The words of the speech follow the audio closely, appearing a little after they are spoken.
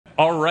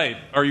All right,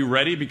 are you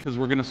ready? Because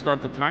we're gonna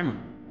start the timer.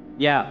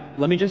 Yeah,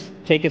 let me just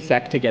take a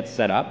sec to get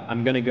set up.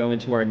 I'm gonna go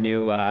into our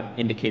new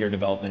indicator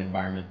development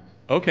environment.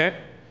 Okay,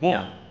 well,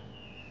 Yeah.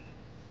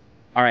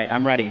 All right,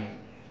 I'm ready.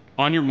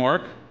 on your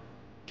mark,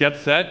 get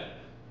set,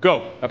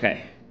 go.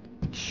 Okay,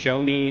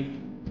 show me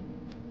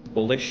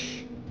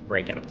bullish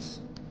breakouts.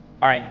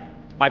 All right,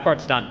 my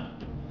part's done.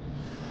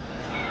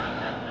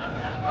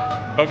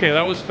 Okay,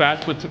 that was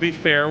fast, but to be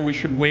fair, we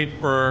should wait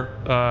for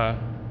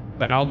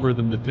the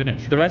algorithm to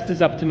finish. The rest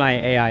is up to my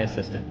AI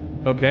assistant.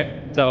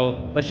 Okay,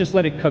 So let's just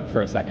let it cook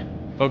for a second.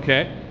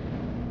 okay.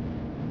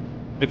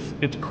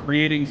 It's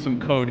creating some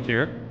code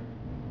here.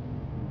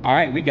 All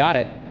right, we got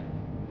it.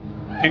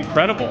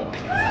 Incredible.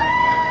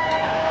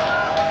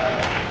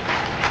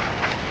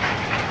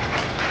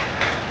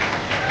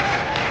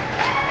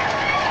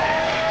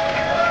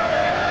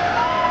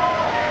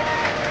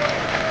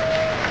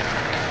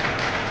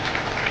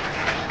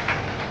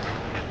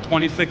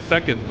 "26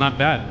 seconds, not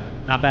bad."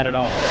 Not bad at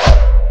all.